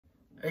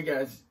Hey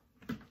guys,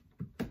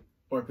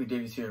 Orkley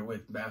Davies here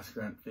with Bass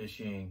Grunt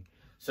Fishing.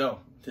 So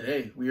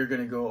today we are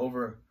going to go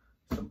over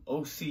some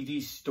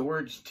OCD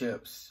storage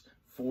tips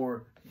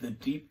for the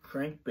deep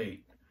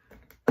crankbait.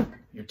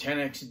 Your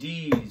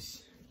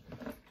 10XDs,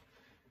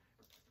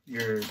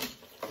 your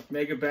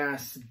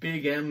Megabass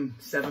Big M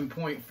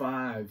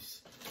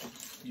 7.5s,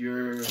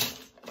 your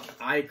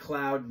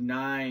iCloud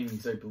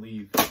 9s, I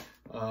believe.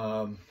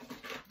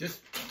 Just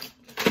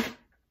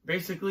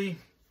basically,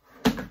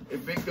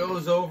 if it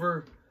goes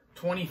over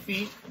 20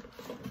 feet,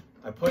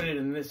 I put it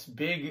in this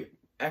big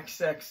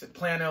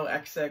Plano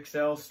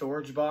XXL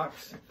storage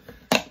box.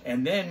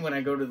 And then when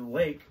I go to the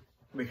lake,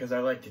 because I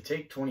like to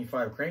take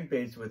 25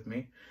 crankbaits with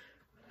me,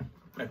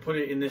 I put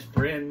it in this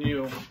brand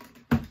new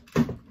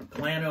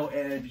Plano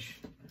Edge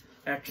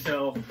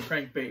XL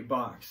crankbait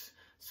box.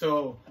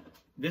 So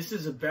this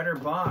is a better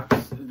box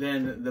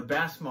than the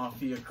Bass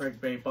Mafia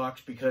crankbait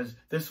box because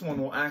this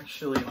one will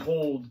actually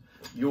hold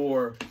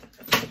your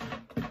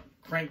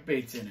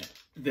crankbaits in it.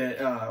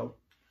 That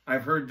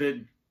I've heard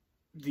that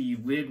the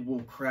lid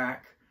will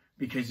crack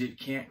because it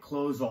can't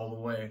close all the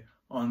way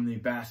on the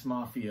Bass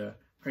Mafia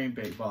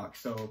crankbait box.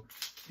 So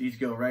these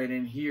go right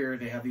in here.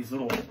 They have these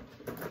little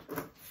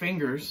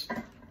fingers,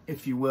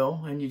 if you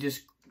will, and you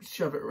just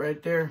shove it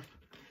right there.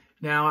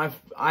 Now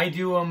I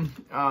do them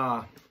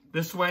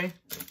this way.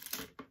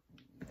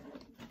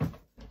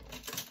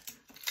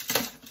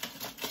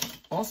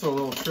 Also a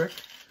little trick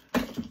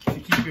to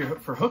keep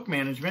for hook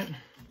management.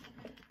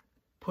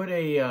 Put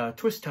a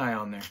twist tie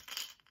on there.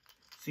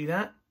 See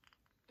that?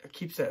 That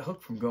keeps that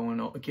hook from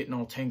getting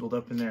all tangled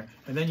up in there.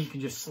 And then you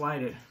can just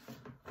slide it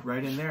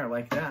right in there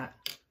like that.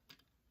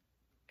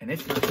 And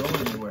it's not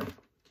going anywhere.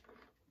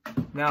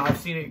 Now I've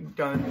seen it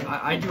done.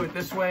 I do it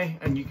this way,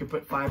 and you can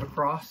put 5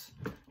 across,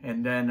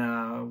 and then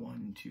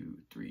 1, 2,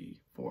 3,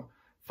 4,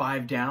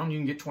 5 down. You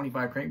can get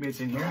 25 crankbaits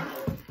in here,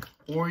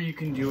 or you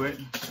can do it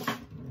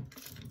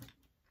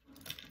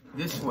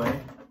this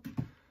way,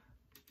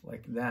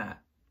 like that.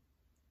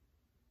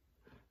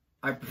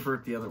 I prefer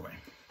it the other way.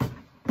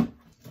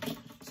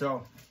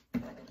 So,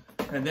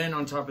 and then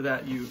on top of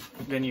that, you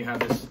have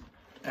this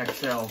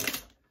XL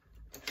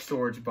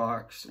storage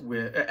box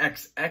with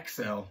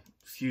XXL,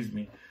 excuse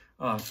me,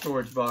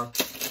 storage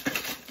box.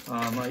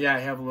 Yeah, I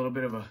have a little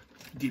bit of a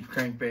deep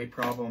crankbait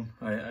problem.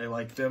 I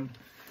like them.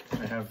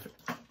 I have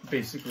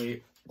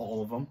basically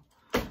all of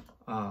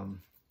them.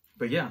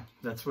 But yeah,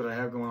 that's what I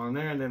have going on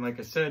there. And then, like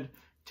I said,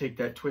 take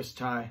that twist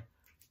tie,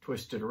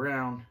 twist it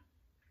around,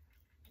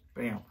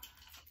 bam.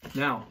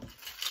 Now,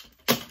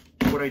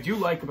 what I do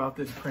like about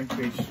this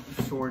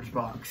crankbait storage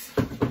box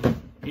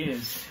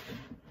is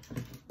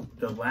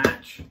the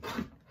latch.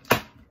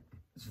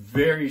 It's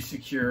very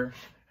secure,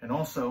 and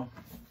also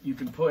you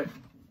can put,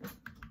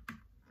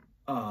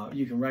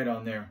 you can write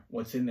on there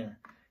what's in there.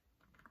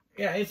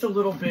 Yeah, it's a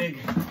little big,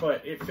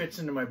 but it fits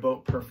into my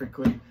boat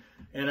perfectly,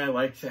 and I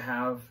like to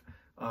have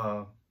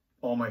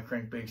all my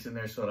crankbaits in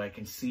there so that I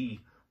can see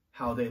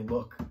how they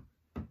look.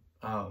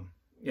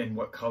 In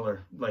what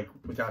color, like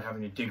without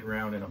having to dig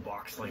around in a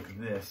box like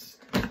this.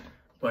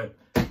 But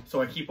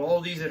so I keep all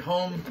these at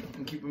home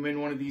and keep them in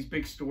one of these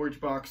big storage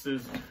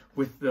boxes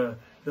with the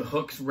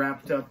hooks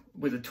wrapped up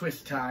with a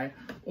twist tie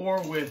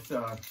or with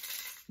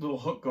little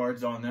hook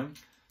guards on them,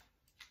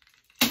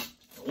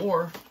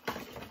 or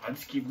I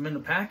just keep them in the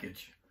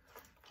package.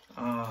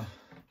 I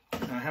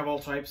have all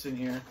types in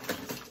here.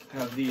 I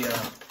have the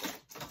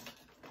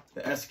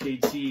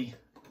SKT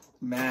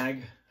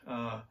Mag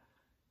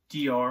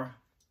DR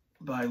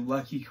by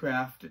Lucky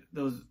Craft.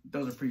 Those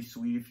are pretty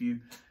sweet. If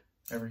you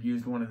ever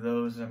used one of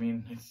those, I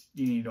mean,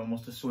 you need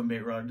almost a swim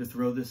bait rod to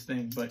throw this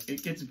thing, but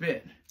it gets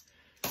bit.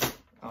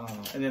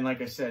 And then,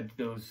 like I said,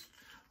 those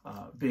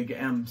Big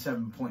M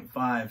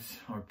 7.5s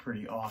are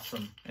pretty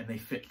awesome, and they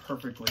fit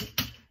perfectly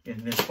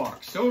in this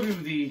box. So do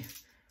the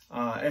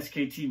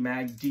SKT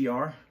Mag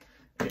DR.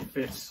 It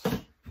fits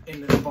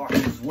in this box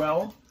as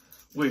well,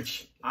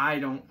 which I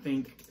don't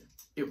think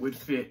it would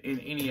fit in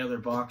any other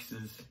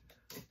boxes.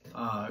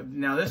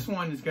 Now this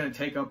one is going to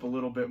take up a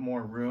little bit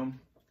more room,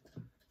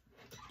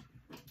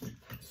 so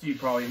you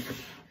probably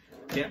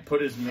can't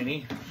put as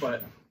many,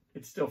 but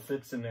it still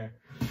fits in there.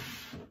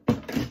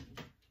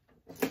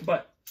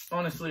 But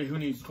honestly, who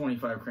needs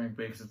 25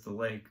 crankbaits at the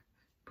lake?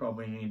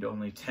 Probably need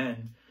only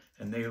 10,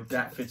 and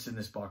that fits in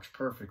this box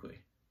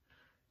perfectly.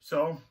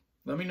 So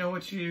let me know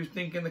what you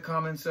think in the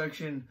comment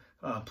section.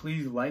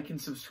 Please like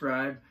and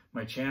subscribe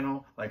my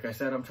channel. Like I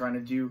said, I'm trying to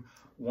do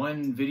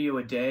 1 video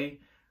a day.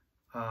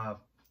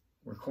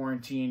 We're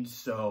quarantined,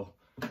 so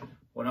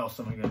what else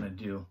am I gonna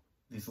do?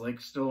 These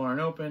lakes still aren't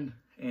open,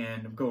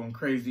 and I'm going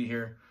crazy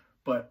here.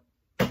 But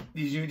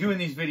doing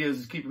these videos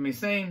is keeping me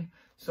sane.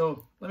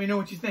 So let me know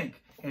what you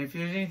think, and if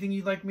there's anything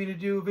you'd like me to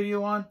do a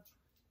video on,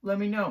 let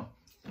me know.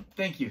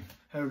 Thank you.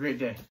 Have a great day.